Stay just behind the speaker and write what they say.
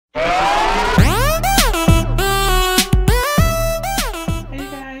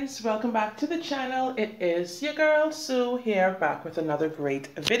welcome back to the channel. It is your girl Sue here, back with another great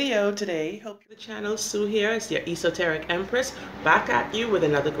video today. Hope the channel Sue here is your esoteric empress, back at you with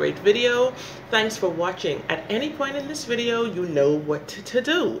another great video. Thanks for watching. At any point in this video, you know what to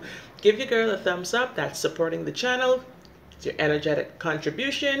do. Give your girl a thumbs up, that's supporting the channel. It's your energetic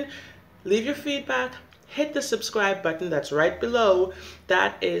contribution. Leave your feedback. Hit the subscribe button that's right below.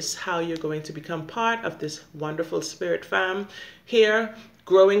 That is how you're going to become part of this wonderful spirit fam here,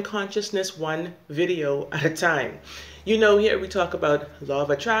 growing consciousness one video at a time. You know, here we talk about law of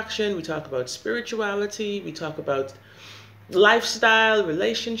attraction, we talk about spirituality, we talk about lifestyle,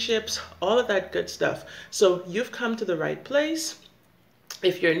 relationships, all of that good stuff. So you've come to the right place.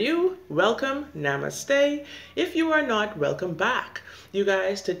 If you're new, welcome, namaste. If you are not, welcome back. You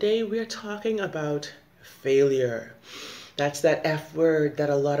guys, today we're talking about failure. That's that F word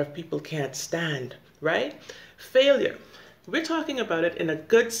that a lot of people can't stand, right? Failure. We're talking about it in a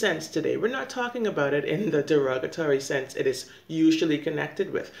good sense today. We're not talking about it in the derogatory sense it is usually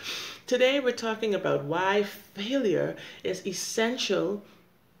connected with. Today we're talking about why failure is essential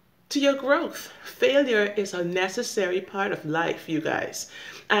to your growth. Failure is a necessary part of life, you guys.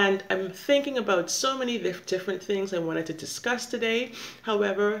 And I'm thinking about so many different things I wanted to discuss today.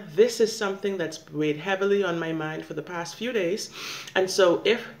 However, this is something that's weighed heavily on my mind for the past few days. And so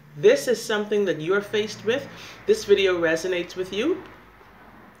if this is something that you're faced with, this video resonates with you,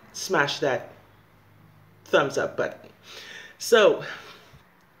 smash that thumbs up button. So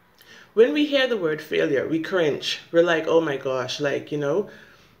when we hear the word failure, we cringe. We're like, oh my gosh, like, you know,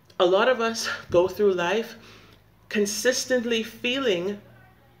 a lot of us go through life consistently feeling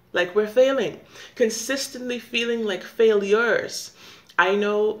like we're failing, consistently feeling like failures. I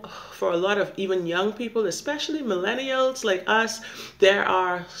know for a lot of even young people, especially millennials like us, there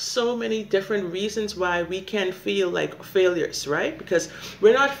are so many different reasons why we can feel like failures, right? Because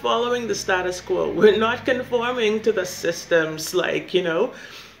we're not following the status quo. We're not conforming to the systems, like, you know,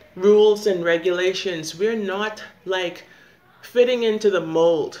 rules and regulations. We're not like fitting into the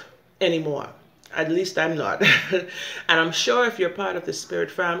mold anymore. At least I'm not. And I'm sure if you're part of the spirit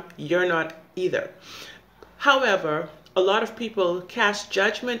fam, you're not either. However, a lot of people cast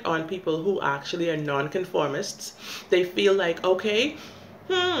judgment on people who actually are nonconformists. They feel like, okay,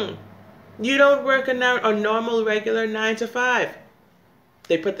 you don't work a normal, regular 9 to 5.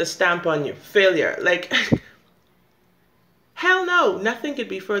 They put the stamp on you, failure. Like, hell no, nothing could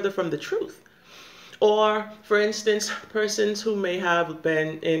be further from the truth. Or, for instance, persons who may have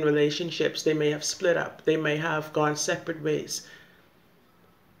been in relationships, they may have split up, they may have gone separate ways.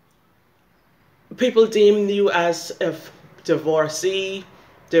 People deem you as a divorcee,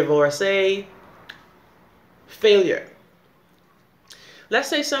 divorcee, failure. Let's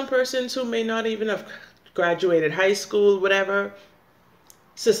say some persons who may not even have graduated high school, whatever,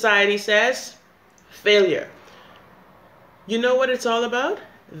 society says, failure. You know what it's all about?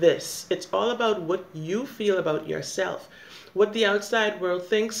 This. It's all about what you feel about yourself. What the outside world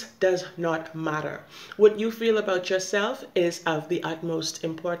thinks does not matter. What you feel about yourself is of the utmost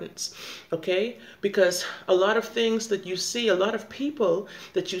importance, okay? Because a lot of things that you see, a lot of people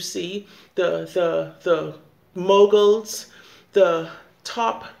that you see, the moguls, the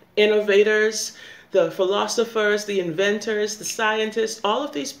top innovators, the philosophers, the inventors, the scientists, all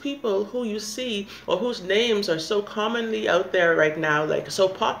of these people who you see or whose names are so commonly out there right now, like so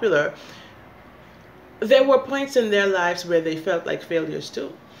popular, there were points in their lives where they felt like failures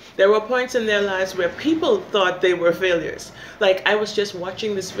too. There were points in their lives where people thought they were failures. Like, I was just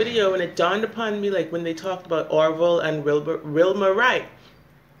watching this video and it dawned upon me, like when they talked about Orville and Wilbur Wright,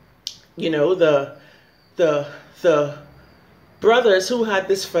 you know, the brothers who had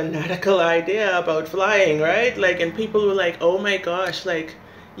this fanatical idea about flying, right? Like, and people were like, oh my gosh, like,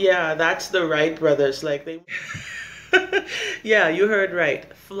 yeah, that's the Wright brothers. Like, they, yeah, you heard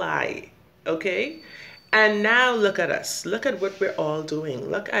right, fly, okay? And now look at us. Look at what we're all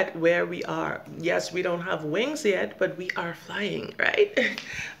doing. Look at where we are. Yes, we don't have wings yet, but we are flying, right?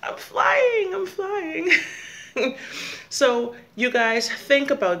 I'm flying. So you guys,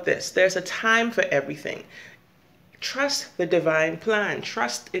 think about this. There's a time for everything. Trust the divine plan.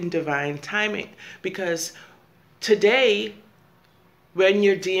 Trust in divine timing. Because today, when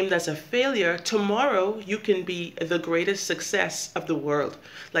you're deemed as a failure, tomorrow you can be the greatest success of the world.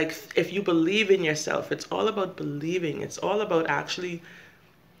 Like, if you believe in yourself, it's all about believing. It's all about actually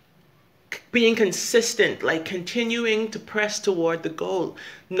being consistent, like continuing to press toward the goal,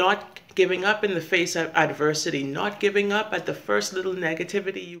 not giving up in the face of adversity, not giving up at the first little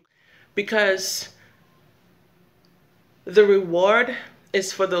negativity. Because the reward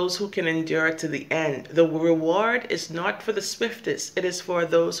is for those who can endure to the end. The reward is not for the swiftest. It is for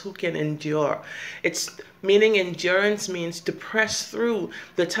those who can endure. It's meaning endurance means to press through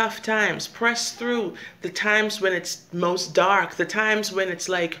the tough times, press through the times when it's most dark, the times when it's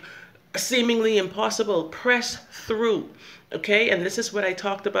like seemingly impossible. Press through. Okay, and this is what I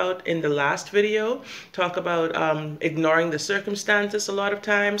talked about in the last video. Talk about ignoring the circumstances a lot of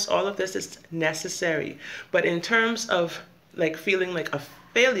times. All of this is necessary. But in terms of like feeling like a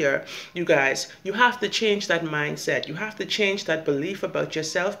failure, you guys, you have to change that mindset. You have to change that belief about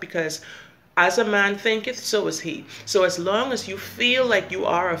yourself, because as a man thinketh, so is he. So as long as you feel like you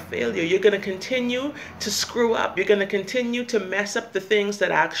are a failure, you're going to continue to screw up. You're going to continue to mess up the things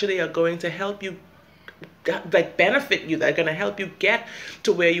that actually are going to help you, like benefit you, that are going to help you get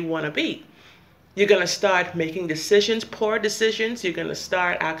to where you want to be. You're going to start making decisions, poor decisions. You're going to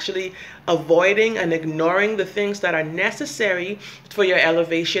start actually avoiding and ignoring the things that are necessary for your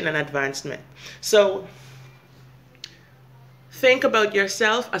elevation and advancement. So think about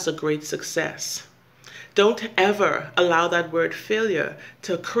yourself as a great success. Don't ever allow that word failure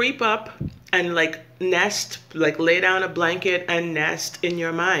to creep up and like nest, like lay down a blanket and nest in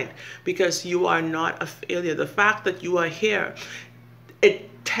your mind, because you are not a failure. The fact that you are here, it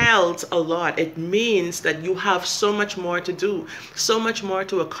tells a lot. It means that you have so much more to do, so much more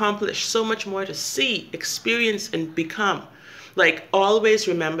to accomplish, so much more to see, experience, and become. Like, always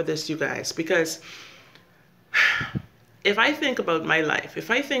remember this, you guys, because if I think about my life, if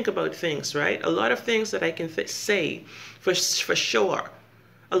I think about things, right, a lot of things that I can say for sure,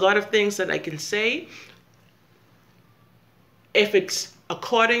 a lot of things that I can say, if it's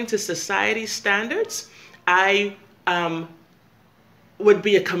according to society's standards, I would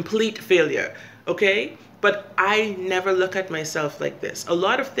be a complete failure, okay? But I never look at myself like this. A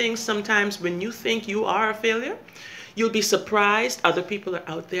lot of things, sometimes when you think you are a failure, you'll be surprised other people are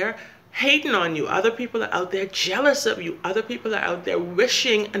out there hating on you. Other people are out there jealous of you. Other people are out there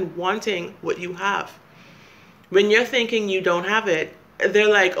wishing and wanting what you have. When you're thinking you don't have it,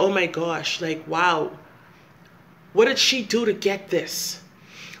 they're like, oh my gosh, like, wow, what did she do to get this?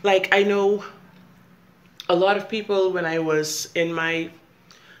 Like, I know a lot of people, when I was in my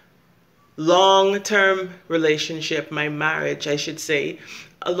long-term relationship, my marriage, I should say,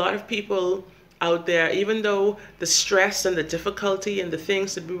 a lot of people out there, even though the stress and the difficulty and the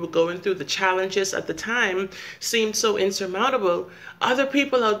things that we were going through, the challenges at the time seemed so insurmountable, other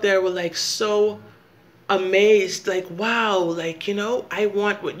people out there were like so amazed, like, wow, like, you know, I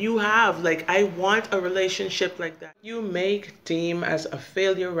want what you have. Like, I want a relationship like that. You may deem as a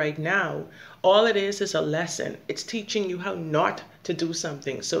failure right now, all it is a lesson. It's teaching you how not to do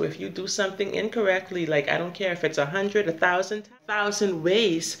something. So if you do something incorrectly, like, I don't care if it's 100, 1,000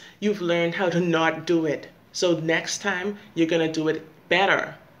 ways, you've learned how to not do it. So next time you're gonna do it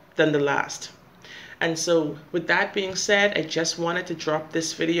better than the last. And so with that being said, I just wanted to drop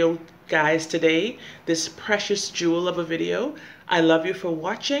this video, guys, today, this precious jewel of a video. I love you for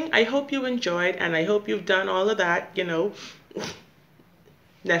watching. I hope you enjoyed, and I hope you've done all of that, you know,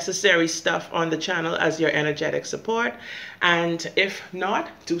 necessary stuff on the channel as your energetic support. And if not,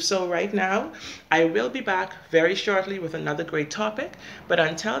 do so right now. I will be back very shortly with another great topic. But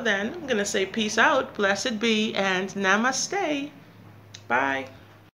until then, I'm going to say peace out, blessed be, and namaste. Bye.